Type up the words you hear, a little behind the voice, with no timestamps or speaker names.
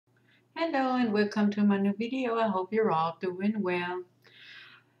Hello and welcome to my new video. I hope you're all doing well.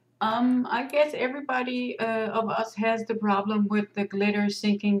 I guess everybody of us has the problem with the glitter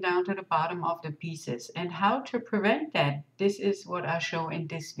sinking down to the bottom of the pieces, and how to prevent that. This is what I show in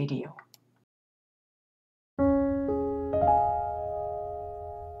this video.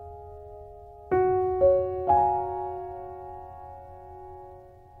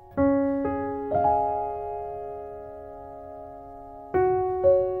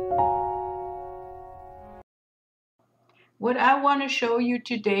 What I want to show you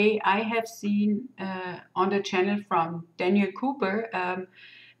today, I have seen on the channel from Daniel Cooper.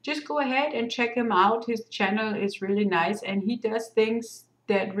 Just go ahead and check him out. His channel is really nice and he does things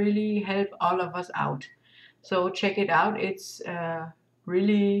that really help all of us out. So check it out. It's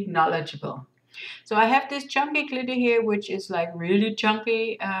really knowledgeable. So I have this chunky glitter here, which is like really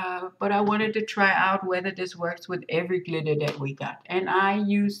chunky, but I wanted to try out whether this works with every glitter that we got. And I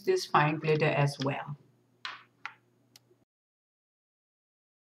use this fine glitter as well.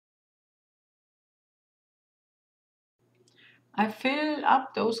 I fill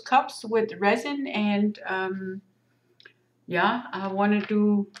up those cups with resin and yeah, I want to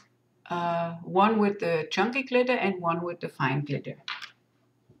do one with the chunky glitter and one with the fine glitter.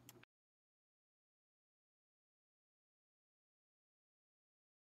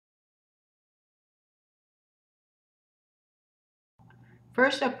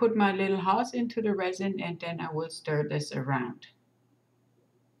 First I put my little hose into the resin and then I will stir this around.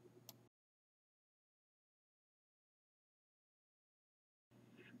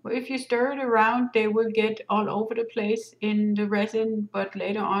 Well, if you stir it around, they will get all over the place in the resin, but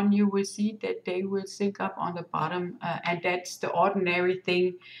later on you will see that they will sink up on the bottom, and that's the ordinary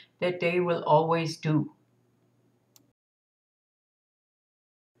thing that they will always do.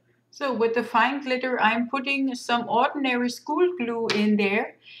 So with the fine glitter, I'm putting some ordinary school glue in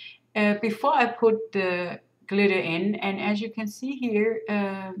there before I put the glitter in. And as you can see here,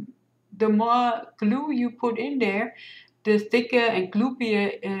 the more glue you put in there, the thicker and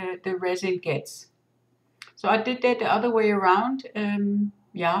gloopier the resin gets. So I did that the other way around,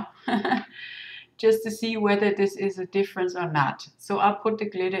 yeah, just to see whether this is a difference or not. So I'll put the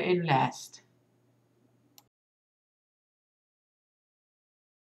glitter in last.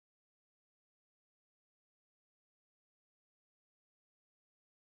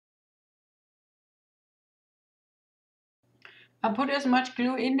 I put as much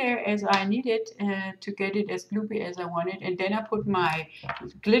glue in there as I needed to get it as gloopy as I wanted, and then I put my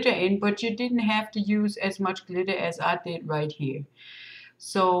glitter in, but you didn't have to use as much glitter as I did right here.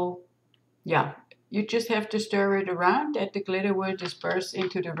 So yeah, you just have to stir it around that the glitter will disperse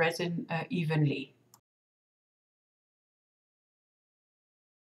into the resin evenly.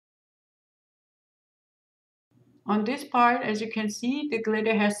 On this part, as you can see, the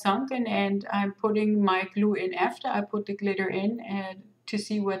glitter has sunken and I'm putting my glue in after I put the glitter in to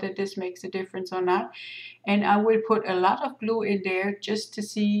see whether this makes a difference or not. And I will put a lot of glue in there just to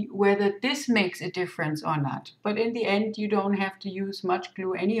see whether this makes a difference or not. But in the end, you don't have to use much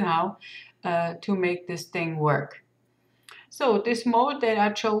glue anyhow to make this thing work. So this mold that I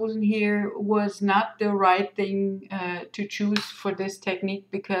chosen here was not the right thing to choose for this technique,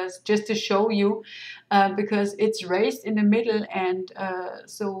 because just to show you, because it's raised in the middle, and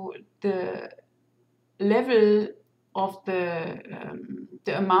so the level of the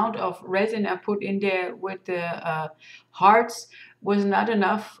amount of resin I put in there with the hearts was not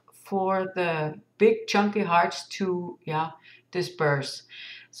enough for the big chunky hearts to disperse.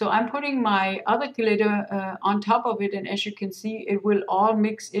 So I'm putting my other glitter on top of it, and as you can see, it will all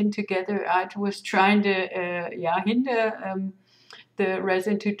mix in together. I was trying to hinder the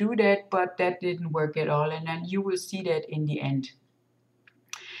resin to do that, but that didn't work at all, and then you will see that in the end.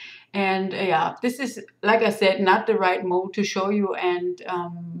 And yeah, this is, like I said, not the right mold to show you, and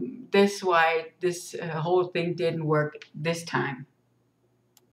that's why this whole thing didn't work this time.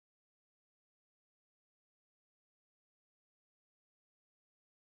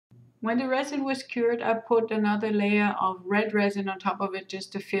 When the resin was cured, I put another layer of red resin on top of it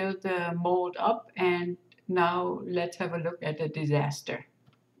just to fill the mold up. And now let's have a look at the disaster.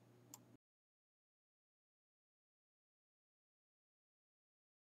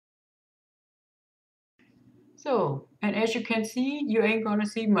 So, and as you can see, you ain't gonna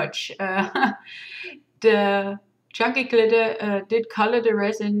see much. The chunky glitter did color the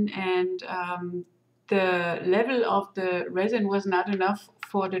resin, and the level of the resin was not enough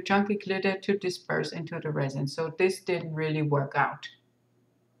for the chunky glitter to disperse into the resin. So this didn't really work out.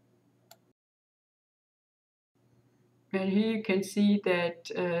 And here you can see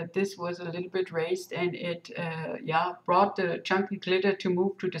that this was a little bit raised, and it yeah, brought the chunky glitter to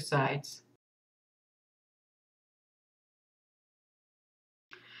move to the sides.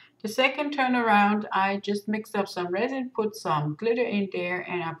 The second turnaround, I just mixed up some resin, put some glitter in there,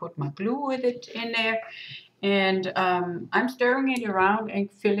 and I put my glue with it in there. And I'm stirring it around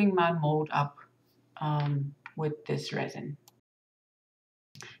and filling my mold up with this resin.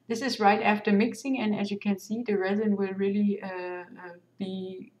 This is right after mixing, and as you can see, the resin will really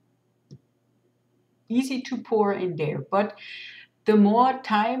be easy to pour in there. But the more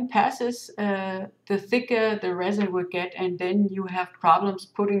time passes, the thicker the resin will get, and then you have problems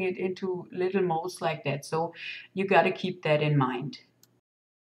putting it into little molds like that. So you got to keep that in mind.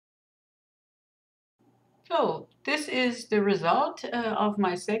 So this is the result of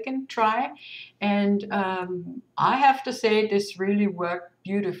my second try, and I have to say this really worked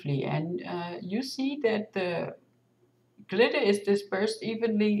beautifully. And you see that the glitter is dispersed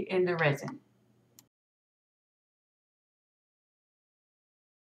evenly in the resin.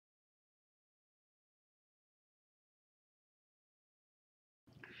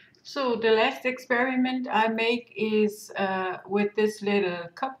 So the last experiment I make is with this little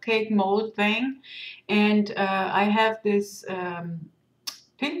cupcake mold thing, and I have this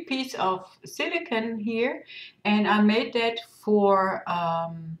pink piece of silicone here, and I made that for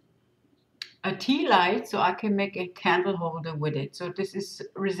a tea light, so I can make a candle holder with it. So this is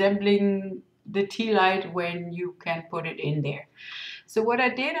resembling the tea light when you can put it in there. So what I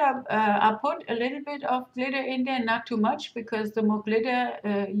did, I put a little bit of glitter in there, not too much, because the more glitter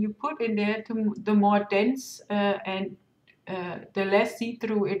you put in there, the more dense and the less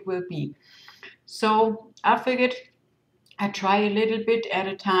see-through it will be. So I figured I'd try a little bit at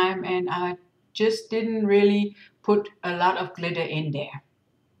a time, and I just didn't really put a lot of glitter in there.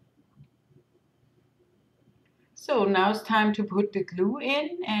 So now it's time to put the glue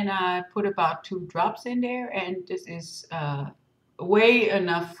in, and I put about 2 drops in there, and this is way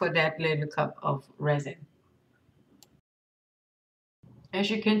enough for that little cup of resin. As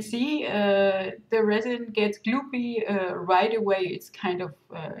you can see, the resin gets gloopy right away. It's kind of,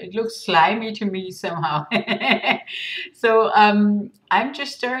 it looks slimy to me somehow. So I'm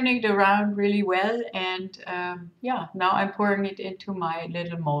just turning it around really well, and yeah, now I'm pouring it into my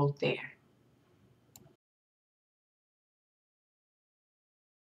little mold there.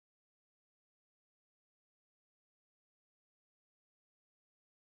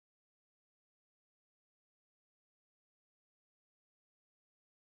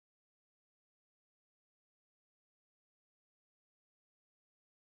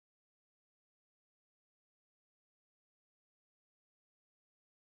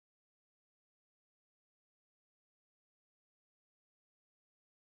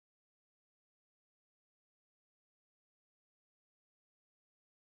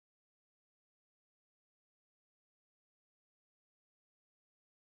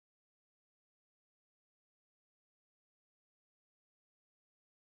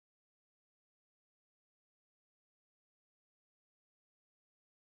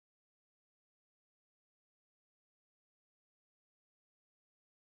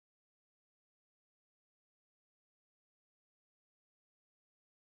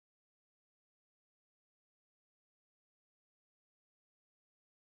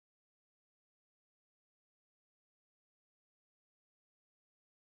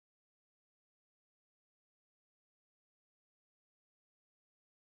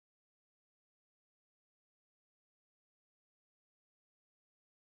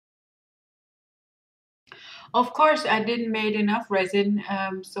 Of course, I didn't made enough resin,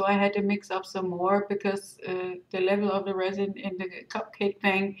 so I had to mix up some more because the level of the resin in the cupcake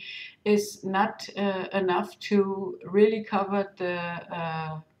thing is not enough to really cover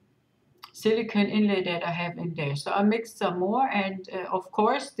the silicone inlay that I have in there. So I mixed some more, and of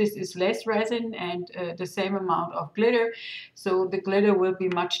course this is less resin and the same amount of glitter, so the glitter will be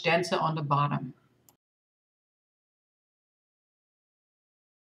much denser on the bottom.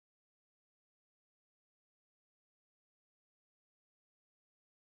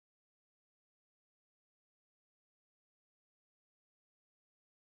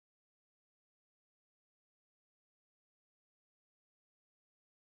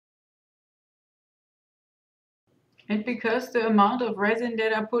 And because the amount of resin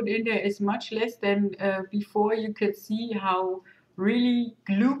that I put in there is much less than before, you can see how really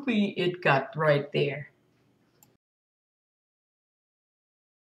gloopy it got right there.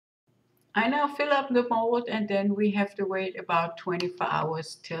 I now fill up the mold, and then we have to wait about 24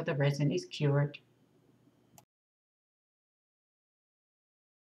 hours till the resin is cured.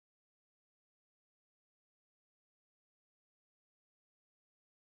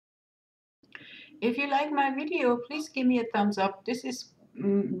 If you like my video, please give me a thumbs up. This is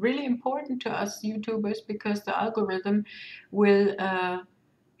really important to us YouTubers because the algorithm will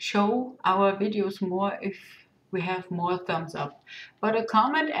show our videos more if we have more thumbs up. But a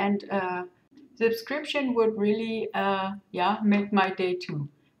comment and subscription would really yeah, make my day too.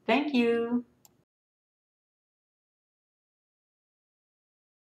 Thank you.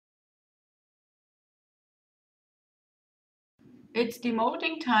 It's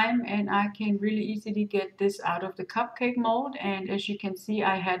demolding time and I can really easily get this out of the cupcake mold, and as you can see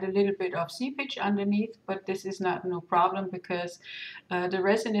I had a little bit of seepage underneath, but this is not no problem because the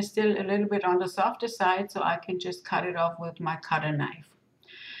resin is still a little bit on the softer side, so I can just cut it off with my cutter knife.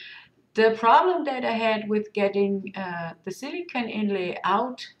 The problem that I had with getting the silicone inlay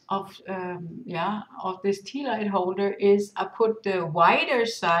out of yeah, of this tea light holder is I put the wider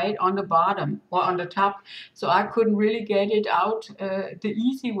side on the bottom or on the top, so I couldn't really get it out the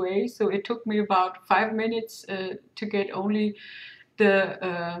easy way. So it took me about 5 minutes to get only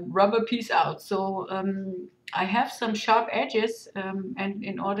the rubber piece out. So I have some sharp edges, and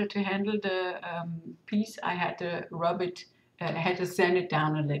in order to handle the piece, I had to rub it. I had to sand it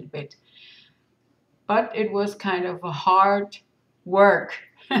down a little bit, but it was kind of a hard work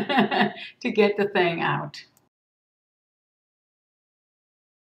to get the thing out.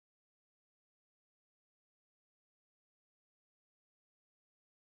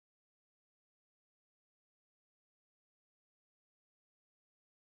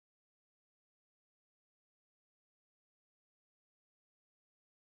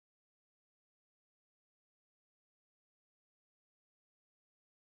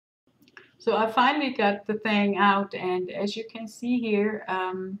 So I finally got the thing out, and as you can see here,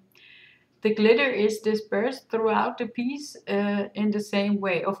 the glitter is dispersed throughout the piece in the same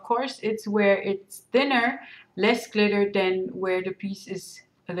way. Of course, it's where it's thinner, less glitter than where the piece is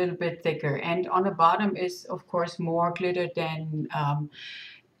a little bit thicker. And on the bottom is, of course, more glitter than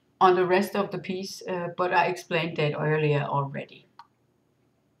on the rest of the piece, but I explained that earlier already.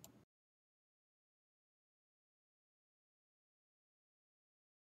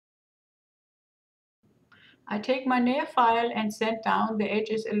 I take my nail file and set down the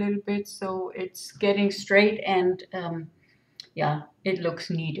edges a little bit so it's getting straight and yeah, it looks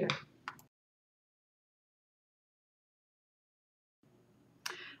neater.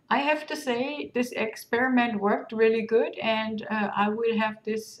 I have to say this experiment worked really good, and I will have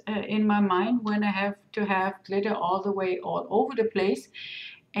this in my mind when I have to have glitter all the way all over the place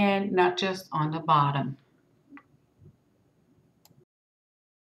and not just on the bottom.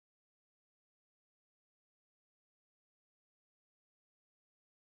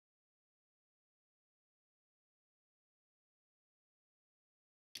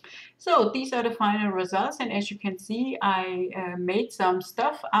 So these are the final results, and as you can see I made some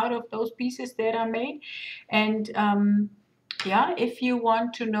stuff out of those pieces that I made, and yeah, if you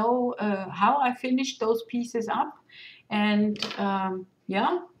want to know how I finished those pieces up and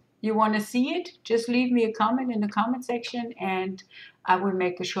yeah, you want to see it, just leave me a comment in the comment section and I will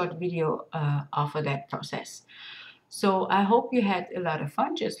make a short video of that process. So I hope you had a lot of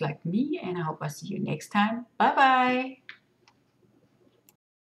fun just like me, and I hope I see you next time. Bye bye.